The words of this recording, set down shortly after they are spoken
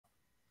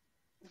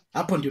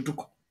Hapo ndio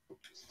tuko.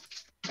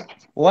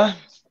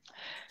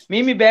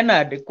 Mimi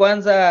Bernard,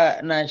 kwanza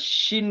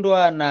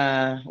nashindwa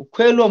na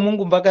ukweli wa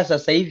Mungu mpaka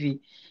sasa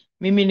hivi.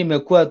 Mimi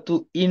nimekuwa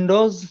tu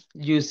indoors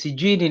juu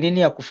sijui ni nini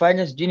ya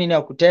kufanya, sijui nini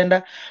ya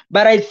kutenda,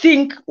 but I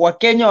think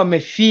Wakenya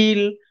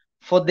wamefeel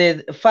for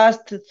the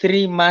first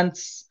 3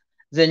 months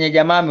zenye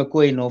jamaa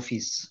amekuwa in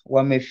office,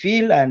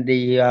 wamefeel and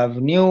they have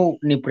knew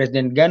ni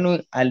president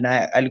gani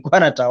alikuwa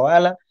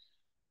anatawala.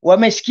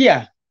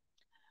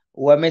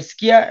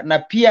 Wamesikia na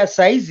pia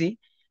saizi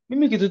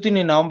mimi kitu tu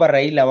ninaomba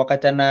Raila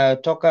wakati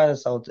anatoka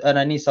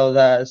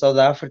South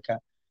Africa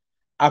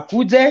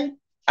akuje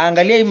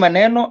aangalie hii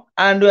maneno,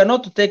 and we are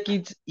not to take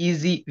it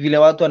easy vile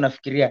watu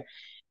wanafikiria.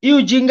 Hii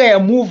ujinga ya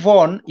move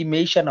on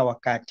imeisha na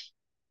wakati,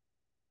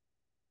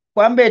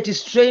 kwamba eti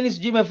strain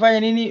sijui imefanya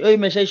nini, hiyo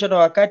imeshaisha na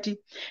wakati.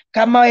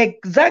 Kama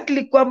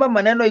exactly kwamba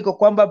maneno iko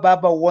kwamba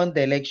baba won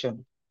the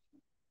election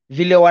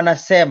vile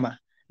wanasema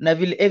na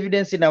vile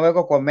evidence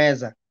inawekwa kwa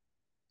meza,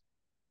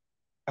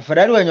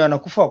 afadhali wenye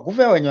wanakufa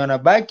wakufe, wenye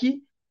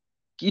wanabaki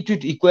kitu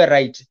ikuwe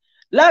right.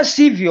 La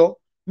sivyo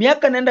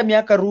miaka nenda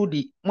miaka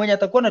rudi, mwenye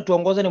atakuwa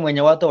natuongoza ni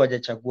mwenye watu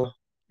hawajachagua,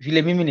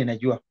 vile mimi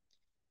ninajua,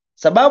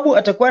 sababu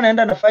atakuwa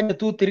anaenda anafanya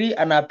 2 3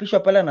 anaapishwa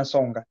pale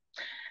anasonga.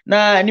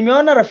 Na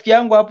nimeona rafiki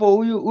yangu hapo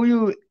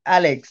huyu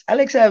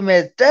Alex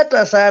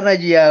ameteta sana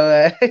juu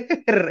ya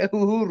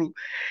Uhuru,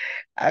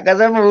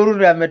 akasema Uhuru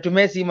ndiye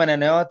ametumia si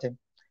maneno yote,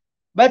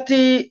 but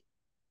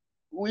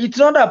it's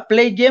not a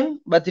play game.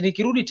 But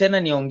nikirudi tena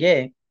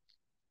niongee,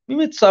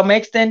 mimi to some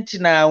extent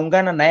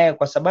naungana na yeye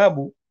kwa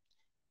sababu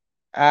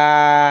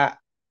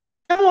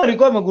kama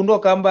walikuwa wamegundua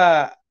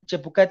kwamba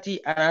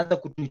Chebukati anaanza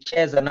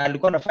kutucheza na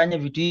alikuwa anafanya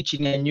vitu hii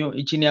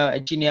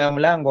chini ya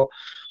mlango,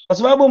 kwa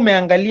sababu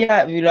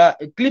umeangalia vile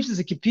clips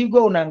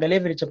zikipigwa, unaangalia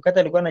vile Chebukati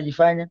alikuwa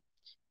anajifanya,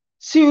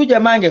 si huyu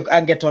jamaa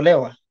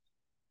angetolewa.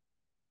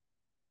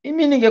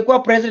 Mimi ningekuwa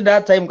president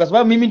that time, kwa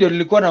sababu mimi ndio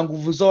nilikuwa na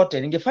nguvu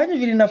zote, ningefanya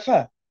vile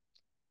inafaa.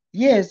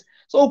 Yes,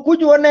 so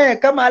ukuja uone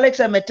kama Alex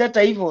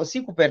ameteta hivyo,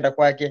 si kupenda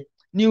kwake,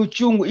 ni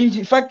uchungu.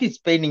 In fact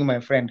it's paining my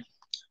friend.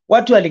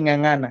 Watu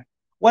waling'ang'ana,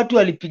 watu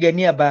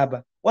walipigania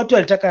baba, watu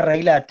walitaka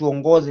Raila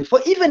atuongoze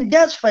for even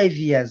just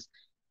 5 years.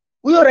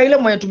 Huyo Raila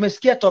mwenye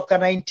tumesikia toka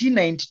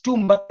 1992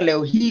 mpaka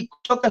leo hii,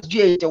 kutoka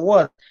sijui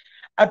 81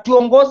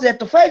 atuongoze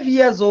at 5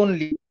 years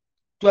only,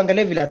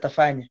 tuangalie vile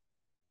atafanya.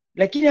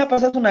 Lakini hapa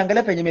sasa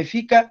tunaangalia penye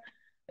imefika,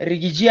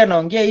 Rigiji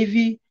anaongea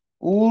hivi,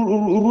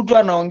 Ruto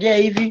anaongea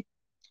hivi,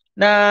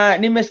 na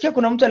nimesikia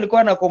kuna mtu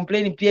alikuwa ana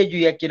complain pia juu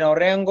ya kina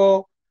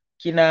Orengo,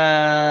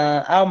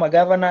 kina au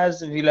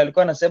magovernors vile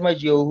alikuwa anasema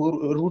juu ya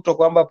Ruto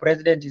kwamba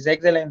president is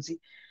excellency.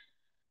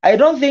 I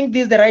don't think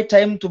this is the right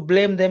time to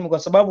blame them, kwa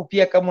sababu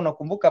pia kama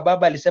unakumbuka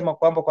baba alisema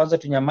kwamba kwanza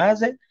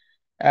tunyamaze,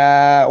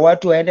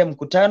 watu waende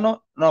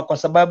mkutano na kwa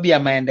sababu ya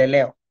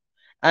maendeleo.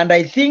 And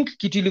I think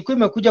kitu ilikuwa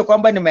imekuja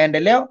kwamba ni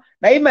maendeleo,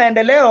 na hii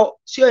maendeleo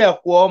sio ya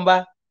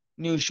kuomba,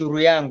 ni ushuru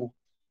yangu.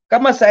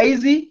 Kama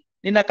saizi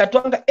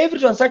ninakatwanga every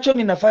transaction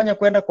ninafanya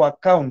kwenda kwa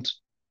account,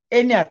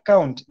 any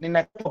account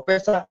ninakatwa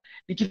pesa,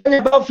 nikifanya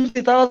about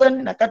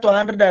 50,000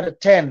 nakatwa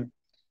 110,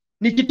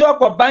 nikitoa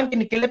kwa banki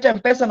nikileta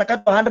mpesa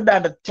nakatwa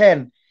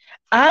 110.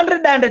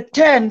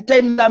 110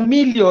 times a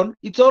million,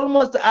 it's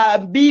almost a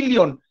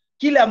billion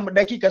kila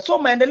dakika. So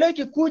maendeleo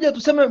ikikuja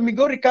tuseme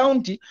Migori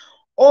County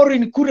or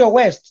in Kuria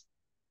West,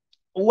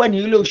 huwa ni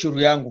ile ushuru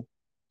yangu.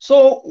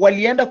 So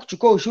walienda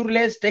kuchukua ushuru,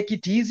 let's take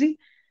it easy.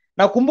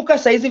 Nakumbuka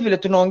saizi vile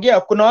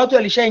tunaongea, kuna watu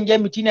walishaingia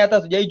mitini hata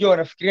hatujaijua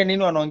wanafikiria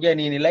nini, wanaongea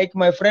nini. Like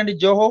my friend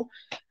Joho,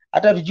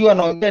 hata hatujui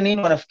wanaongea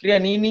nini, wanafikiria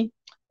nini.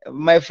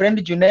 My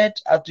friend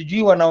Junet,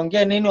 hatujui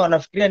wanaongea nini,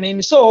 wanafikiria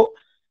nini. So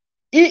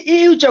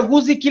hii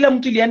uchaguzi kila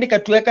mtu iliandika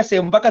tuweka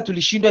sehemu mpaka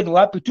tulishindwa ni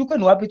wapi tuko,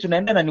 ni wapi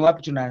tunaenda na ni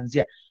wapi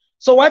tunaanzia.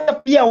 So wacha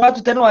pia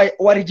watu tena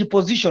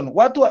warijiposition,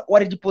 watu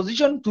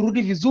warijiposition,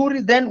 turudi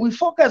vizuri, then we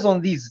focus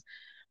on this.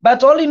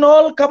 But all in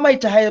all, kama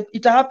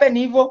ita happen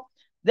hivyo,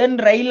 then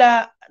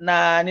Raila,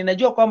 na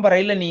ninajua kwamba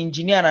Raila ni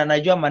engineer na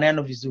anajua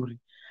maneno vizuri,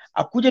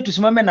 akuje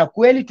tusimame na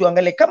kweli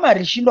tuangalie kama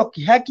alishindwa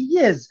kihaki,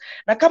 yes,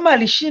 na kama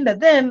alishinda,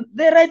 then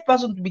the right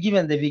person to be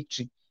given the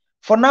victory.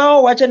 For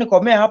now wacha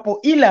nikomea hapo,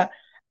 ila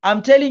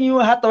I'm telling you,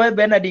 hata wewe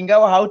Bernard,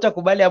 ingawa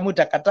hautakubali ama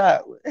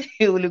utakataa,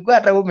 ulikuwa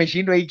hata wewe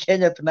umeshindwa hii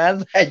Kenya,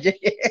 tunaanzaje?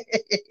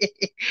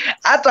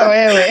 Hata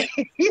wewe.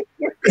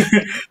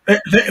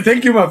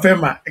 Thank you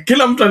mapema.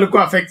 Kila mtu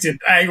alikuwa affected.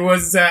 I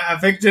was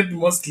affected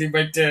mostly,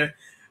 but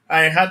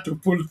I had to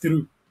pull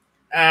through.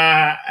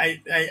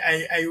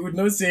 I would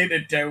not say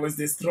that I was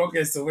the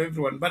strongest of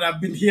everyone, but I've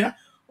been here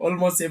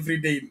almost every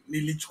day.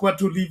 Nilichukua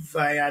to leave.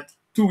 I had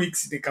 2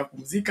 weeks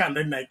nikapumzika, and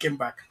then I came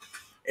back.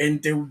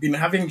 And we've been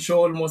having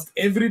show almost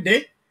every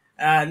day.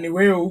 Ni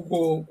wewe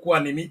huko kwa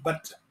nini,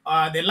 but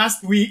the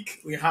last week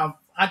we have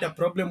had a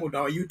problem with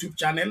our YouTube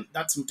channel.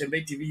 That's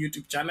Mutembei TV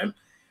YouTube channel.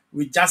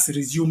 We just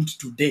resumed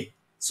today.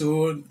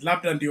 So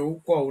labda ndio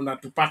huko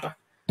unatupata.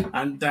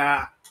 And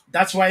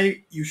that's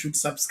why you should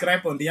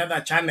subscribe on the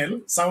other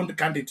channel, Sound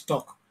Candid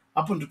Talk.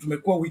 Hapo ndo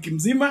tumekuwa wiki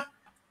mzima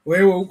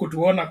wewe huko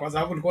tuona, kwa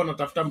sababu ulikuwa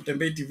unatafuta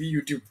Mutembei TV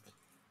YouTube.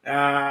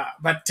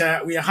 But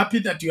we are happy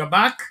that you are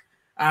back.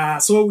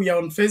 So we are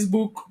on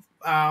Facebook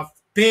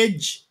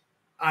page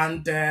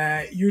and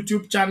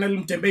YouTube channel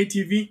Mutembei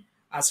TV,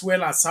 as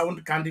well as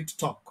Sound Candid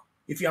Talk.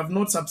 If you have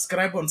not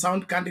subscribed on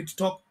Sound Candid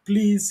Talk,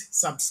 please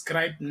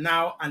subscribe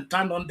now and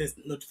turn on the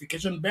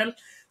notification bell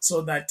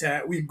so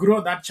that we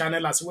grow that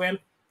channel as well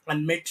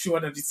and make sure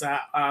that it's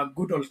a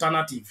good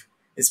alternative,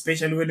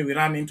 especially when we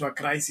run into a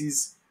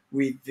crisis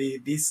with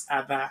this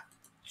other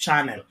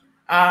channel.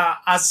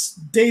 As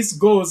days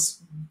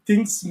goes,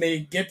 things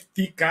may get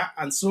thicker,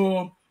 and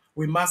so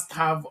we must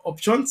have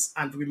options,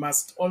 and we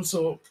must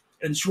also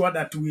ensure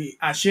that we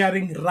are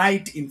sharing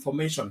right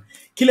information.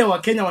 Kile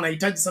Wakenya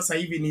wanahitaji sasa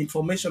hivi ni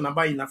information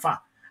ambayo inafaa.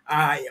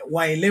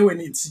 Waelewe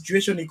ni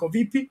situation iko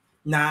vipi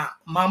na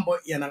mambo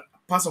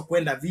yanapaswa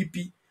kwenda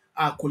vipi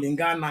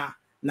kulingana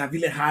na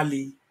vile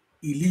hali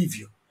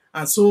ilivyo.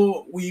 And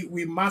so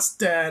we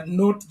must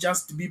not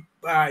just be,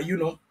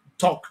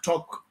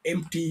 talk,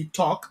 empty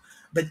talk,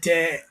 but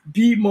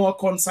be more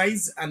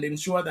concise and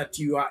ensure that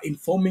you are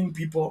informing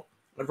people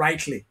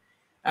rightly.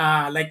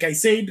 Like I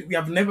said, we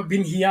have never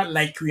been here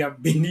like we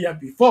have been here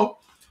before,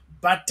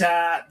 but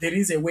there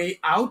is a way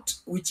out,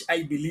 which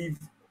I believe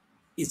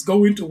is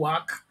going to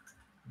work,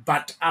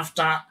 but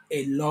after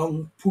a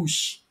long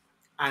push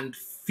and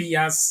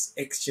fierce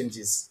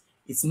exchanges.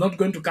 It's not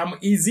going to come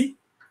easy,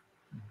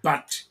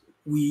 but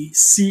we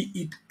see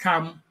it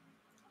come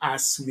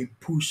as we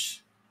push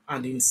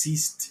and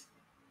insist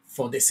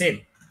for the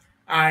same.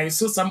 I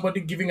saw somebody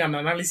giving an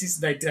analysis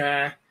that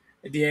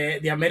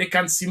the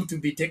Americans seem to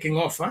be taking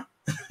off, huh?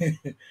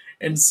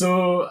 And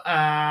so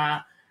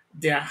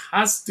there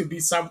has to be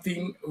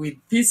something with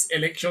these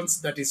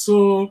elections that is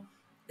so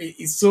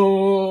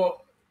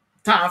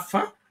tough,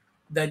 huh?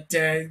 That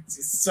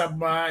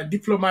some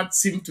diplomats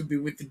seem to be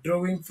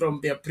withdrawing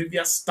from their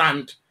previous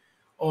stand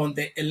on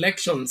the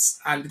elections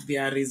and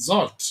their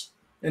result.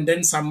 And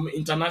then some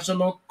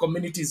international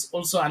communities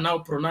also are now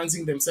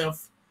pronouncing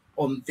themselves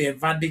on their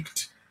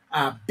verdict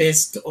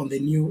based on the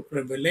new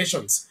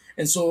revelations.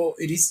 And so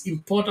it is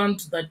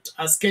important that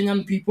as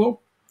Kenyan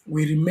people,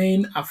 we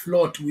remain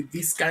afloat with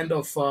this kind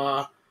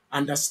of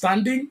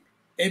understanding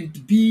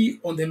and be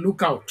on the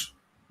lookout.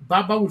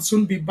 Baba will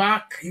soon be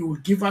back. He will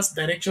give us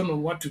direction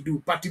on what to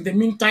do. But in the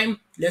meantime,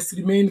 let's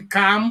remain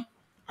calm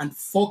and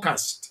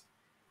focused.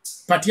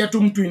 Patia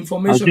tu mtu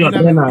information bila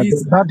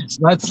ameuliza.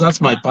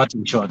 That's my part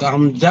in short.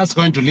 I'm just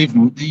going to leave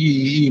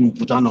hii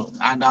mkutano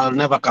and I'll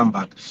never come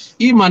back.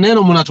 Hii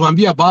maneno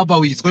mnatuambia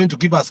Baba is going to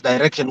give us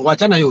direction.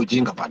 Wachana hiyo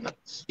ujinga bana.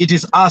 It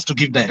is us to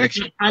give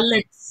direction.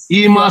 Alex,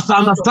 He must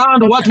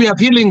understand what we are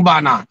feeling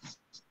bana.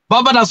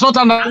 Baba does not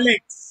understand.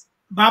 Alex,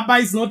 Baba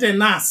is not a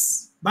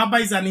nurse. Baba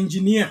is an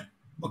engineer.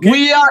 Okay?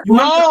 We are you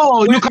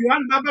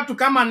want Baba to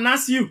come and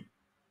nurse you.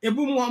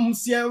 Don't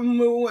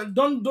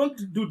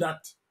do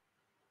that.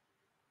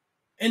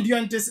 And you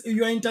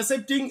are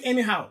intercepting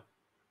anyhow.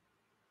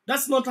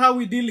 That's not how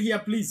we deal here,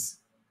 please.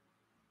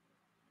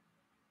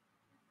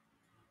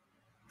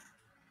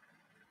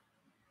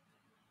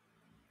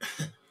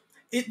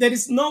 There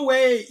is no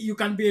way you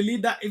can be a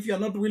leader if you are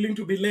not willing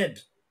to be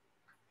led.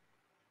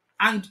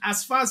 And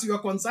as far as you are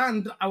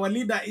concerned, our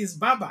leader is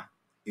Baba.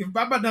 If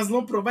Baba does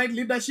not provide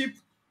leadership,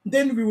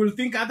 then we will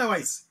think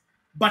otherwise.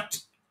 But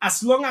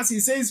as long as he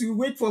says we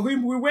wait for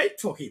him, we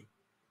wait for him.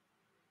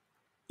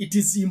 It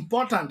is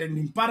important and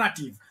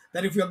imperative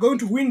that if we are going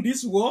to win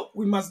this war,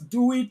 we must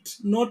do it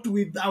not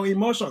with our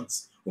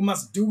emotions. We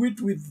must do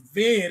it with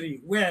very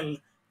well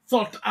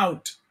thought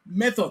out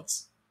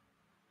methods.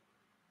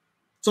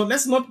 So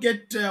let's not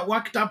get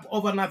worked up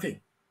over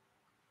nothing.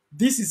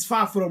 This is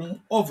far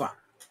from over,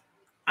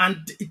 and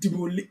it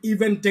will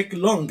even take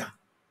longer.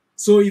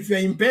 So if you're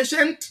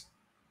impatient,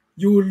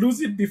 you will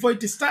lose it before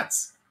it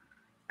starts.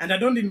 And I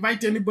don't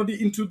invite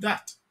anybody into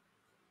that.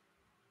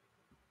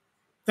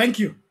 Thank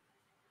you.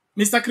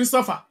 Mr.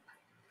 Christopher.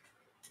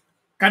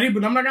 Karibu,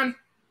 namna gani?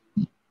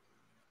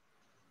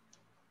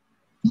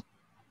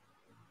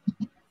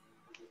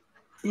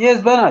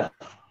 Yes, Bernard.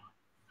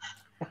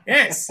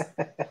 Yes.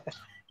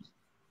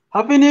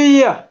 Happy New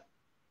Year.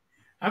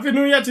 Happy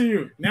New Year to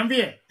you.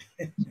 Niambie.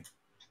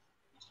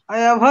 I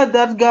have heard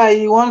that guy,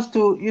 he wants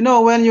to,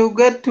 when you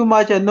get too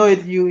much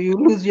annoyed, you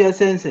lose your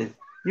senses.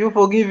 You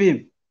forgive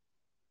him.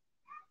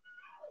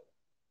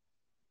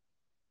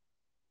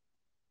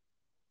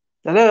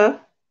 Hello?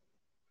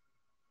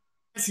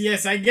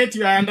 Yes, I get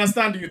you. I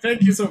understand you.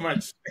 Thank you so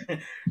much.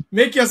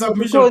 Make your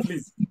submission,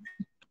 please.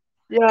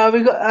 Yeah,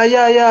 because,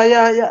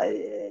 yeah.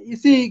 You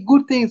see,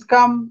 good things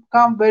come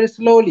very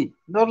slowly.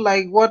 Not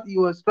like what he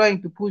was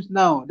trying to push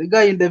now. The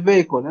guy in the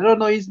vehicle, I don't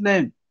know his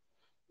name.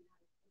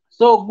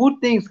 So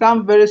good things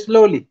come very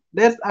slowly.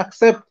 Let's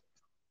accept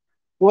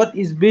what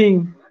is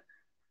being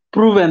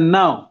proven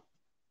now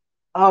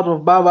out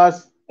of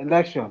Baba's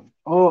election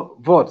or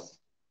votes.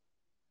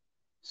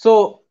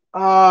 So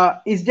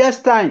it's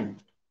just time.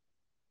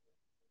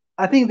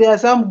 I think there are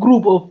some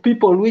group of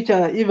people which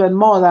are even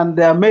more than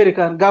the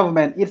American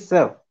government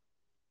itself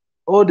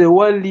or the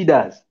world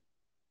leaders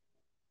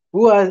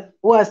who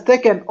has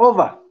taken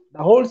over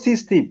the whole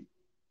system.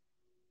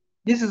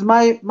 This is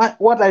my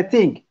what I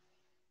think.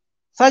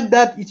 such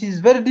that it is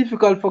very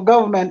difficult for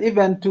government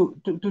even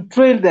to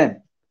trail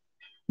them.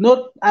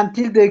 Not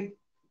until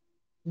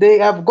they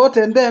have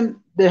gotten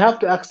them, they have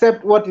to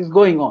accept what is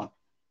going on.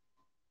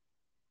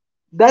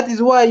 That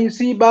is why you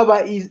see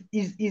Baba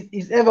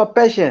is ever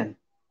patient.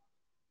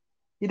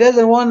 He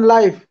doesn't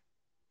want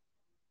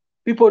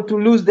people to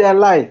lose their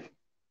life.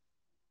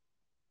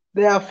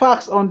 There are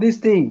facts on this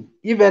thing.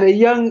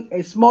 Even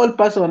a small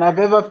person have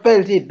ever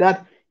felt it,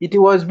 that it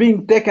was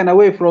being taken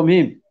away from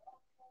him.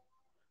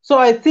 So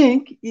I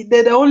think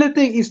that the only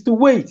thing is to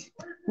wait.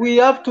 We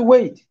have to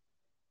wait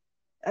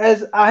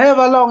as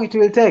however long it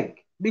will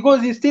take,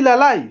 because he's still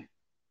alive.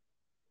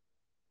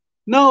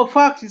 Now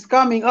facts is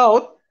coming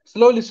out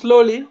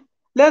slowly.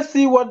 Let's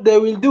see what they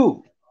will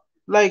do.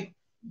 Like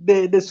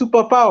the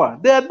superpower,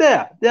 they are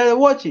there. They are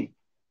watching.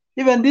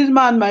 Even this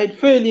man might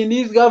fail in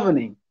his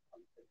governing.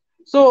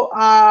 So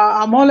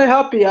I'm only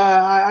happy.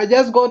 I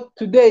just got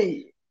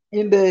today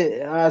in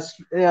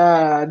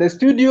the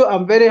studio.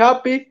 I'm very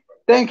happy.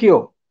 Thank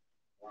you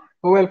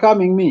for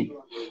welcoming me.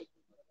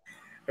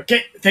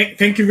 Okay,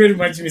 thank you very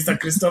much, Mr.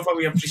 Christopher.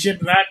 We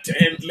appreciate that.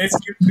 And let's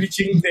keep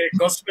preaching the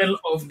gospel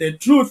of the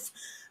truth.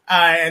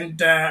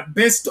 And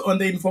based on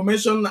the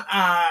information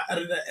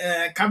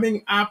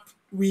coming up,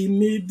 we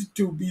need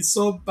to be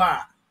sober,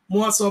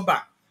 more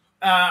sober.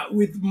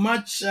 With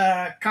much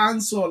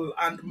counsel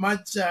and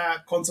much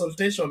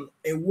consultation,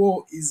 a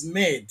war is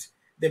made.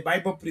 The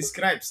Bible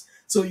prescribes.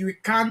 So you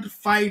can't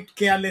fight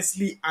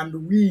carelessly and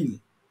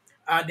win.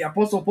 The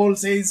Apostle Paul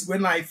says,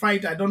 when I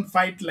fight, I don't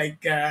fight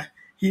like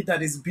he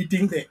that is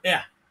beating the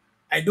air.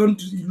 I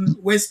don't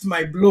waste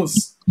my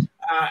blows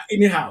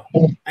anyhow.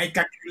 I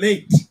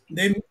calculate,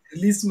 then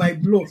release my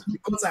blows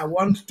because I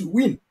want to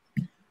win.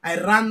 I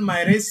run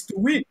my race to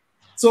win.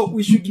 So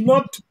we should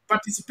not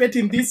participate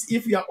in this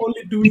if we are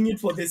only doing it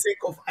for the sake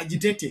of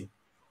agitating.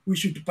 We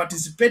should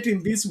participate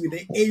in this with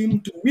the aim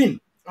to win.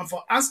 And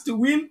for us to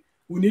win,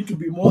 we need to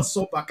be more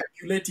sober,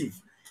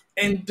 calculative.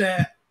 And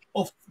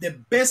of the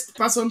best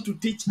person to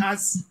teach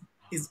us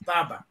is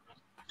Baba.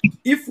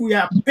 If we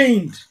are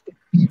pained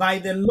by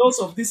the loss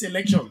of these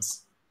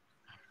elections,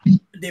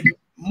 the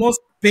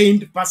most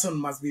pained person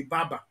must be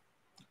Baba.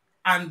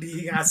 And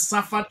he has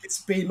suffered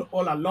this pain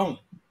all along.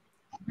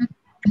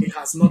 He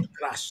has not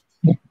crashed.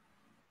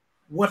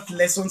 What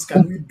lessons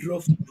can we draw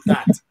from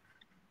that?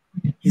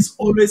 He's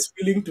always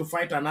willing to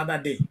fight another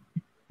day.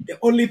 The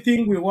only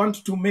thing we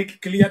want to make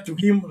clear to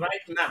him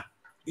right now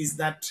is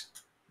that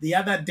the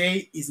other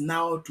day is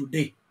now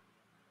today.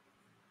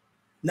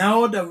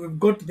 Now that we've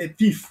got the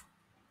thief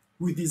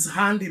with his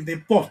hand in the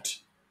pot,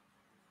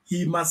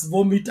 he must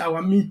vomit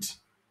our meat,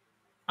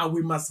 and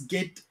we must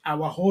get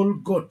our whole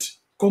goat,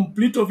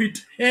 complete of it,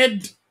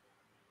 head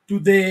to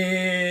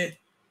the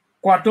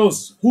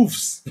quarters,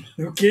 hoofs,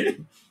 okay?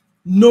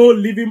 No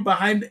leaving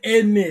behind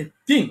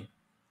anything.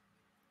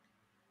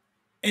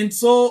 And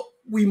so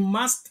we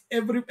must,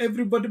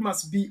 everybody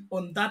must be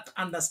on that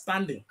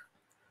understanding.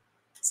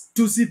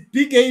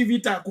 Tusipige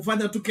vita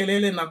kufanya tu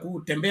kelele na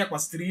kutembea kwa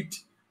street.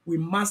 We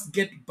must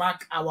get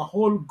back our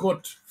whole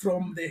goat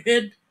from the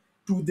head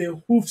to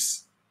the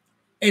hoofs.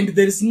 And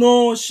there is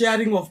no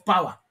sharing of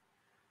power.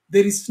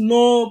 There is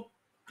no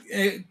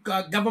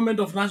government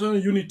of national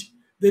unity.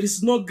 There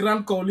is no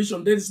grand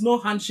coalition. There is no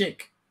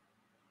handshake.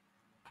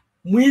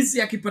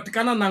 Mwizi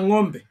akipatikana na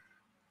ng'ombe,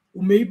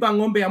 umeiba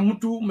ng'ombe ya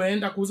mtu,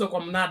 umeenda kuuza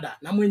kwa mnada,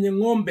 na mwenye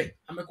ng'ombe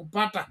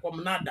amekupata kwa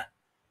mnada,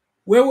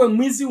 wewe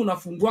mwizi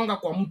unafungwanga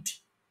kwa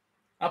mti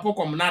hapo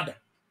kwa mnada,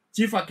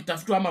 chief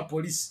akitafutwa ama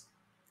polisi,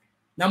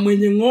 na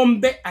mwenye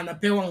ng'ombe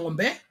anapewa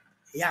ng'ombe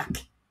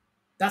yake.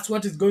 That's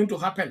what is going to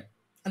happen,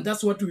 and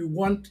that's what we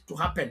want to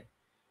happen.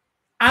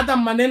 Other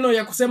maneno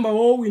ya kusema,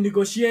 oh, we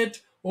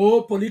negotiate,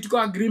 oh, political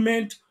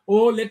agreement,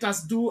 oh, let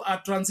us do a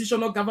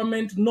transitional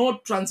government. No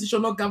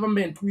transitional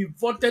government. We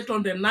voted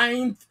on the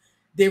 9th.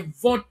 The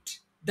vote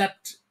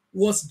that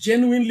was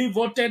genuinely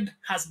voted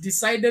has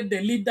decided the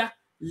leader.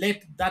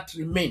 Let that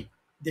remain.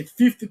 The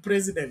 5th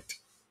president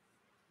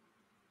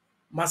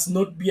must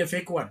not be a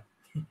fake one.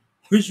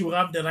 We should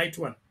have the right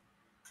one.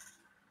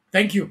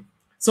 Thank you.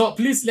 So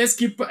please, let's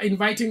keep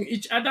inviting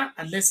each other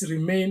and let's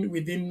remain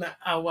within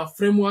our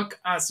framework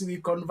as we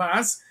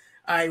converse.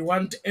 I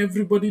want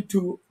everybody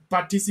to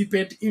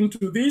participate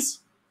into this.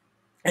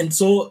 And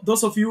so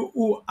those of you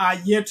who are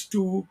yet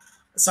to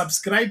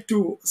subscribe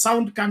to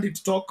Sound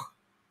Candid Talk,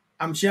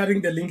 I'm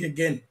sharing the link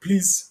again.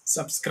 Please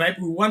subscribe.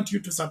 We want you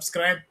to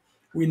subscribe.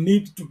 We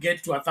need to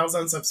get to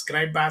 1,000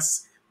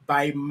 subscribers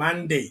by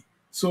Monday.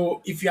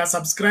 So if you're a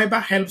subscriber,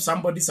 help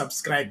somebody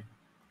subscribe.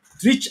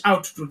 Reach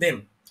out to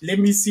them. Let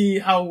me see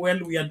how well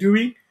we are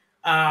doing.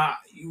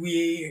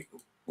 We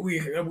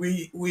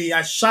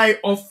are shy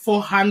of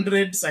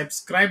 400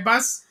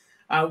 subscribers.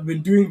 We've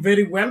been doing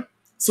very well.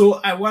 So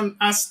I want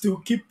us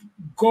to keep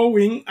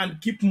going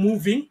and keep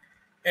moving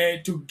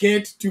to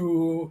get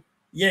to,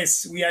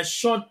 yes, we are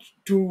short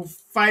to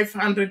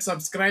 500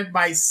 subscribed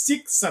by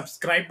 6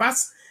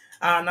 subscribers.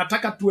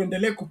 Nataka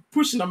tuendelee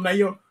kupush namna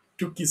hiyo,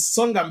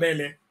 tukisonga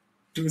mbele,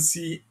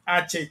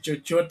 tusiache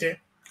chochote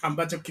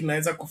ambacho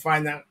kinaweza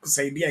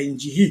kusaidia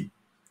nchi hii.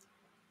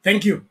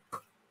 Thank you.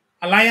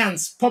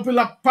 Alliance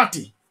Popular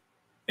Party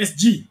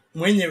SG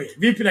mwenyewe.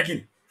 Vipi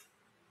lakini?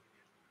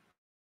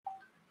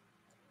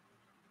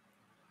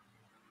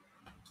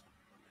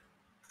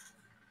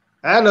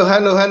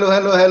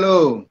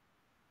 Hello.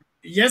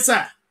 Yes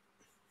sir.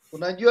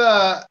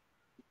 Unajua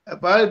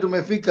pale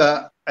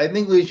tumefika, I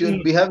think we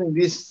should be having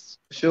this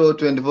show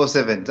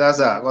 24/7.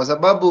 Sasa kwa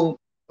sababu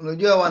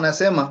unajua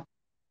wanasema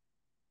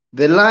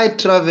the light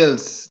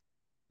travels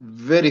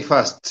very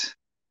fast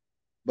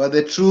but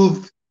the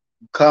truth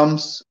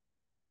comes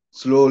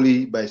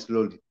slowly by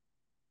slowly.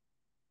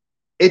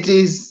 It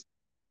is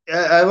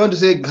I want to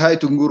say hi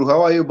to Nguru.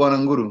 How are you, Bwana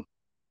Nguru?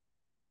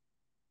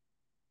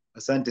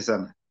 Asante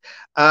sana.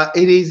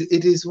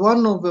 It is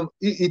one of them.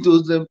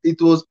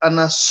 It was an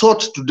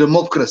assault to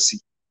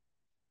democracy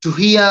to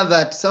hear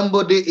that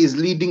somebody is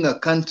leading a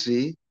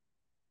country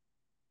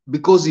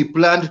because he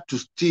planned to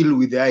steal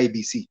with the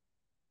IBC.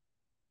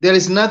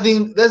 There's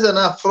an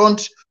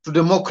affront to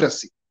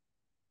democracy.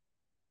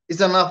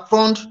 It's an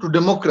affront to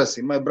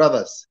democracy, my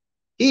brothers.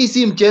 Hii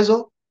si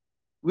mchezo.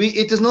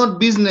 It is not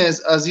business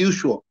as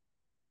usual.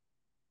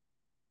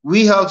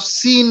 We have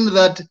seen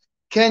that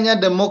Kenya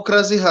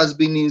democracy has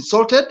been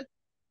insulted.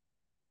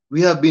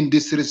 We have been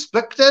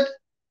disrespected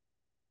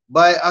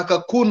by a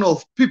cocoon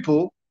of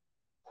people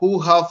who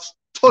have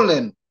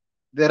stolen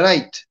the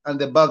right and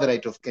the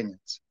birthright of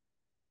Kenyans.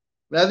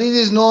 Now, this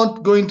is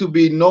not going to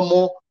be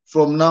normal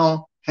from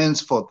now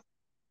henceforth.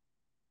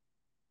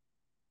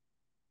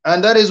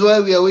 And that is why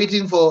we are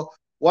waiting for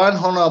one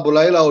Honorable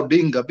Raila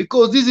Odinga,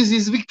 because this is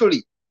his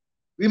victory.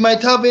 We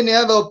might have any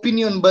other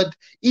opinion, but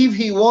if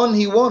he won,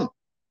 he won.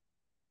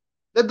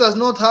 Let us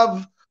not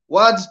have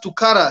words to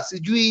Kara.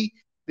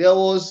 There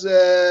was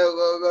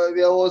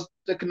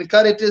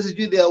technicalities.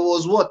 There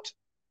was what?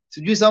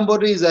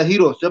 Somebody is a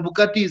hero.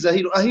 Chebukati is a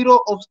hero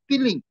of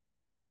stealing.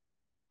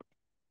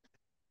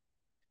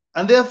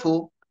 And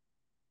therefore,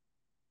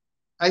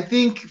 I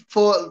think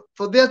for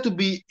there to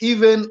be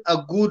even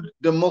a good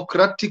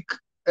democratic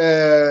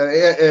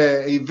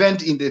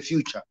event in the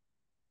future,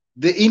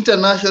 the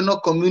international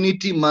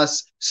community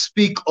must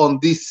speak on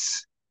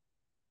this.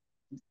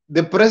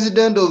 The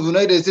President of the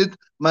United States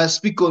must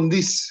speak on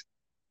this.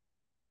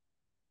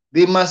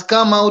 They must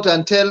come out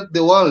and tell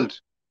the world,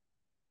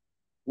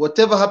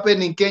 whatever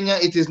happened in Kenya,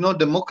 it is not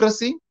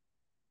democracy.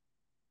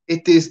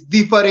 It is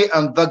thievery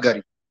and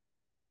thuggery.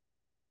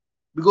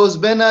 Because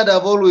Bernard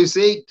have always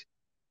said,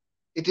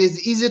 it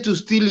is easy to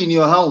steal in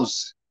your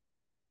house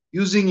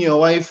using your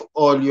wife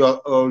or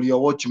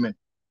your watchman.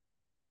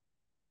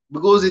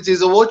 Because it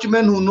is a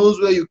watchman who knows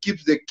where you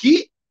keep the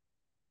key.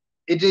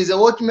 It is a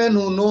watchman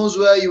who knows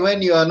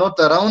when you are not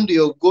around,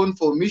 you're going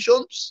for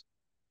missions.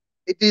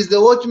 It is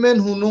the watchman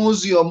who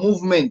knows your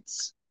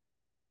movements.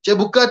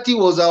 Chebukati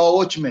was our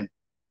watchman.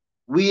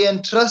 We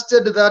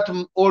entrusted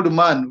that old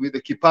man with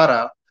the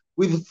kipara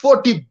with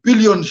 40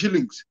 billion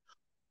shillings.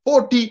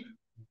 40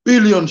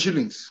 billion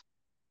shillings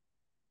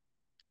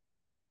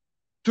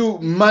to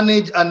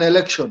manage an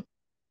election.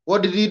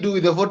 What did he do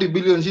with the 40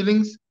 billion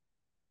shillings?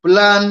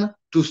 Plan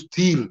to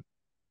steal.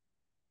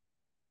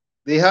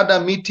 They had a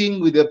meeting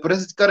with the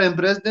current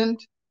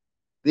president.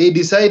 They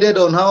decided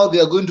on how they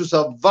are going to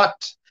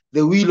subvert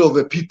the will of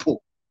the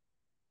people.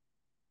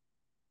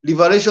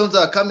 Liberations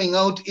are coming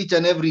out each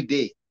and every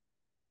day.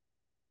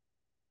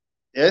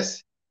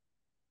 Yes?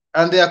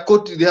 And they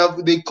quoted their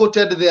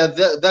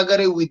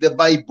thuggery with the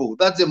Bible.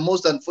 That's the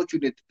most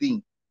unfortunate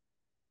thing.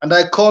 And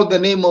I call the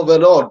name of the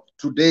Lord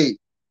today.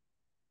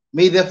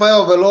 May the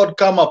fire of the Lord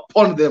come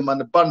upon them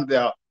and burn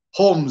their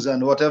homes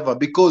and whatever,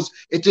 because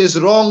it is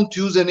wrong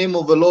to use the name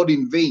of the Lord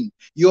in vain.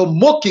 You're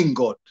mocking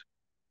God.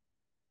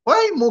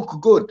 Why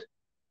mock God?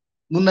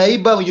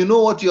 Munaiba, you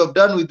know what you have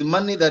done with the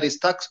money that is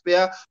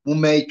taxpayer.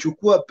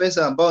 Mumeichukua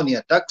pesa ambao ni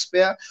ya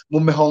taxpayer.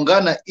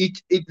 Mumehongana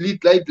each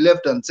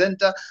left and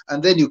center,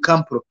 and then you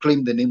can't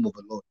proclaim the name of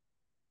the Lord.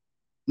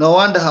 No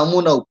wonder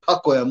hamuna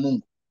upako ya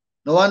Mungu.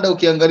 No wonder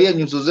ukiangalia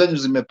nyuso zenyu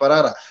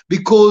zimeparara,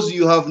 because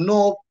you have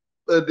no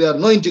the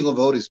anointing of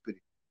the Holy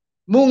Spirit.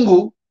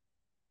 Mungu,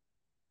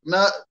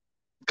 na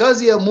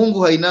kazi ya Mungu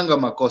hainanga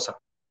makosa.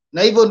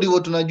 Na hivyo ndivyo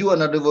tunajua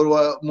na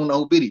ndivyo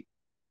munahubiri.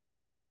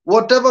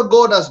 Whatever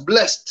God has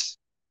blessed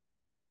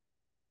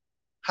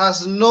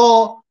has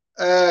no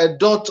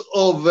dot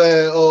of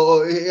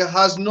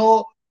has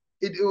no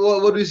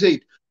what do you say?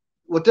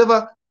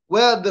 Whatever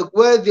where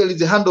there is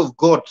the hand of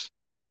God,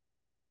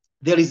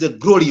 there is the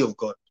glory of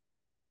God.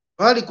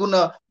 Pali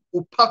kuna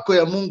upako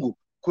ya Mungu,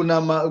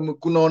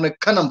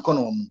 kunaonekana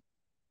mkono wa Mungu.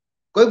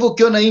 Kwa hivyo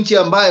ukiona nchi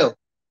ambayo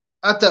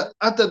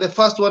hata the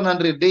first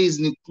 100 days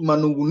ni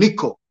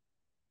manunguniko,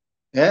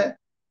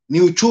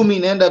 ni uchumi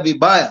inaenda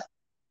vibaya,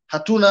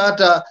 hatuna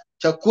hata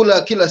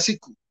chakula kila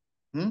siku.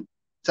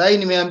 Sasa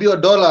nimeambiwa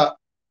dollar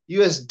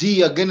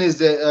USD against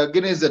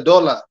the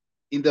dollar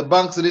in the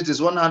bank's rate is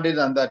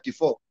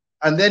 134,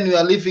 and then we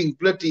are living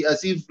pretty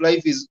as if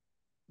life is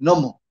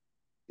normal.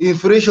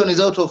 Inflation is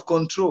out of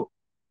control.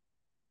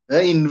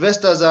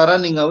 Investors are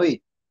running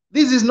away.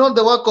 This is not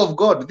the work of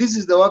God. This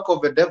is the work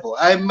of the devil.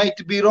 I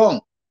might be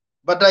wrong,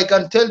 but I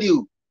can tell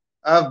you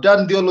I've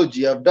done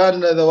theology. I've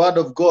done the word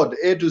of God,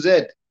 A to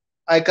Z.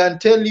 I can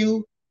tell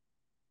you,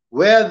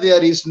 where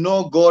there is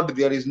no God,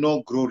 there is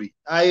no glory.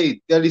 I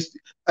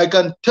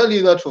can tell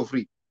you that for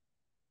free.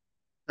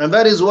 And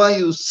that is why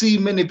you see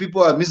many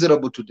people are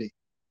miserable today.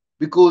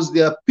 Because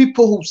there are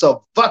people who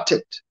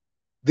subverted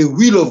the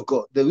will of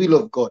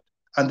God,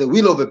 and the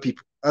will of the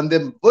people. And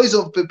the voice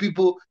of the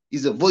people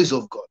is the voice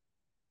of God.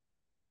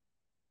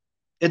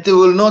 It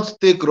will not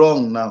take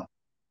long now.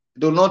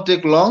 It will not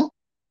take long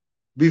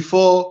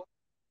before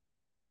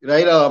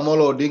Raila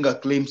Amolo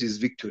Odinga claims his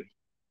victory.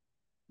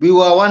 We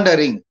were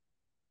wondering,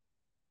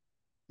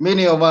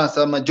 many of us,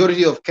 a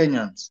majority of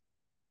Kenyans,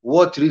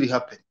 what really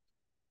happened.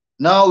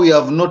 Now we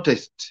have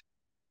noticed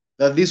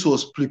that this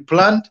was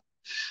pre-planned,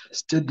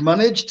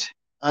 state-managed,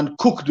 and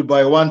cooked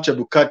by one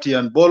Chebukati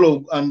and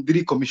Bolo and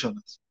 3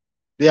 commissioners.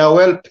 They are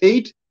well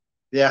paid,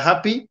 they are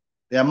happy,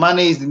 their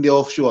money is in the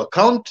offshore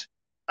account,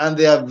 and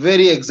they are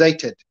very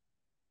excited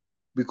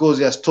because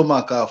their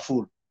stomach are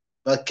full.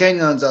 But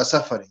Kenyans are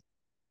suffering,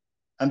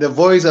 and the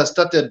voice has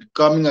started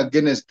coming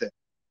against them.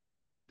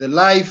 The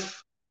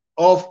life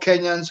of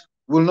Kenyans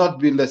will not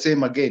be the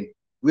same again.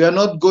 We are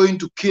not going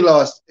to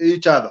kill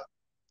each other,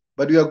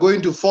 but we are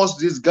going to force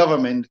this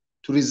government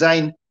to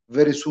resign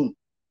very soon,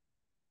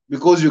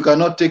 because you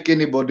cannot take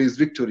anybody's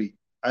victory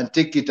and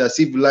take it as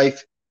if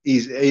life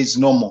is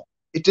normal.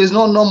 It is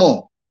not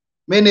normal.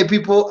 Many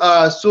people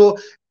are so,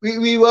 we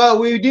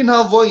didn't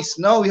have voice.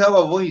 Now we have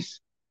a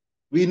voice.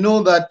 We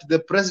know that the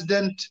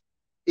president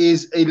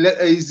is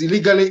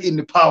illegally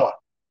in power.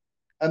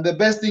 And the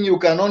best thing you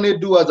can only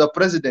do as a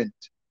president,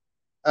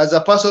 as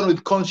a person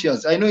with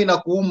conscience, I know in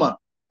Akuuma,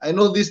 I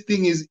know this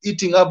thing is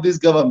eating up this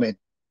government.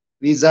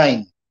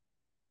 Resign.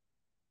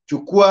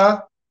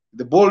 Chukua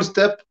the bold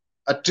step.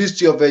 At least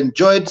you have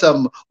enjoyed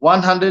some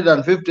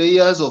 150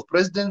 years of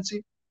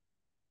presidency.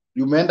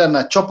 Umeenda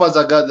na choppers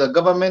za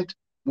government,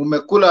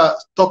 mumekula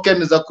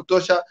token za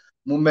kutosha,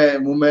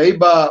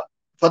 mumeiba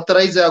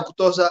fertilizer ya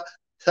kutosha.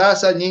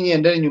 Sasa nyinyi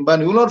endeni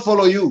nyumbani. We will not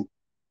follow you.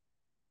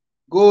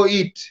 Go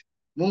eat.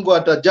 Mungu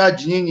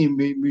atajudge nyinyi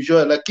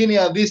mwishowe. Lakini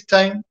at this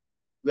time,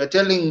 we are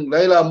telling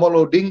Raila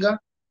Amolo Odinga,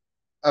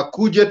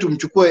 akuje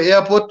tumchukue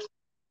airport,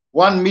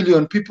 1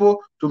 million people,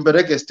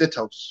 tumpeleke State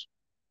House.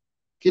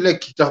 Kile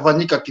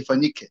kitafanyika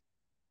kifanyike.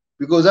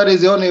 Because that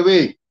is the only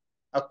way.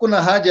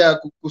 Hakuna haja ya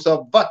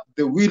kusubvert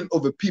the will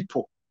of the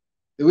people.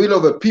 The will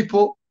of the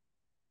people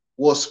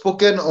was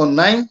spoken on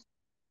 9,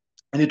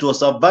 and it was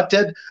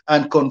subverted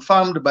and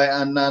confirmed by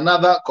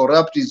another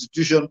corrupt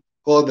institution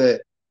called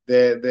the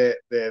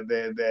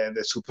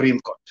Supreme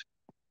Court.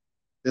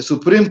 The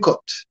Supreme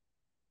Court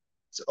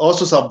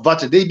also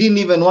subverted. They didn't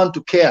even want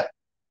to care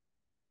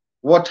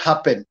what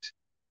happened,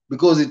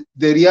 because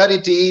the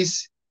reality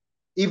is,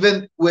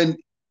 even when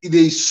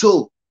they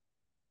saw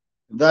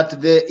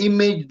that the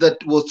image that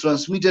was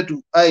transmitted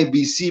to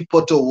IBC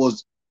portal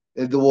was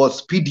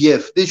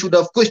PDF, they should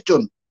have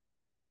questioned.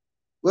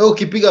 Wewe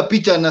ukipiga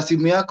picha na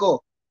simu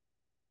yako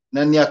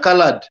na ni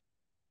colored,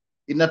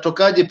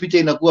 inatokaje picha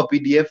inakuwa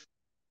PDF?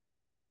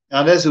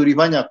 Unless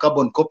ulifanya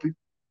carbon copy,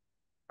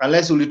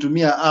 unless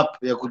ulitumia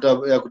app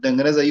ya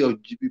kutengeneza hiyo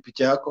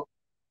picha yako.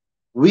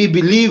 We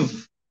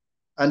believe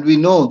and we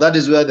know that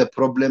is where the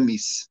problem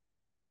is.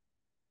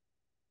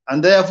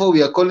 And therefore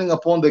we are calling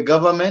upon the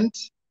government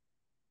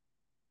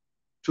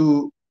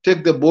to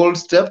take the bold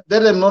step.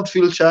 Let them not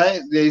feel shy.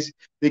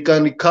 They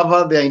can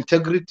recover their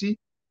integrity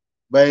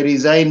by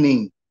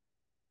resigning.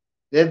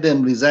 Let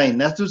them resign.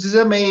 Na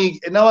tusiseme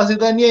na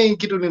wasidhanie hii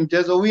kitu ni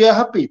mchezo. We are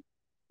happy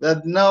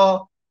that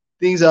now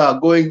things are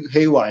going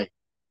haywire.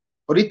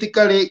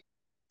 Politically,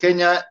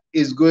 Kenya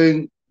is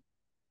going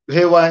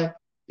haywire.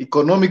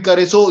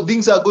 Economically, so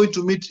things are going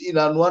to meet in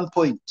on one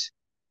point.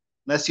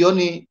 Na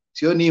sioni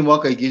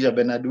mwaka ikiisha,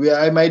 Bernard.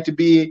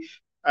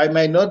 I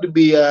might not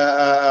be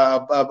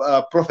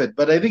a prophet,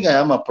 but I think I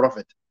am a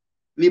prophet.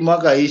 Li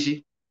mwaka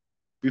ishi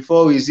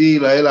before we see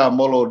Raila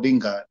Amolo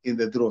Odinga in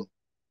the throne.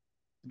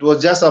 It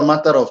was just a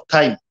matter of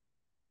time.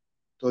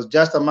 It was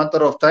just a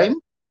matter of time,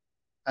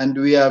 and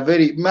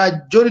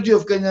majority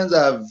of Kenyans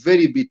are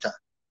very bitter.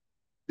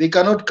 They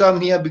cannot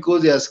come here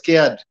because they are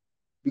scared,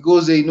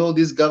 because they know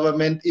this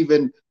government,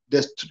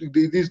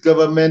 this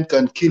government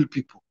can kill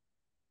people.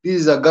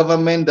 This is a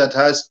government that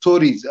has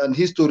stories and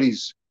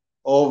histories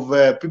of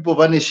people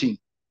vanishing.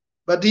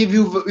 But if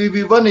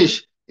you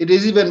vanish, it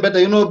is even better.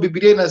 You know,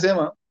 Biblia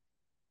inasema,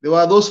 there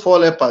were those 4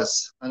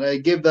 lepers, and I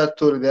gave that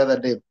story the other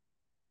day.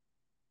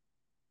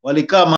 Walikaa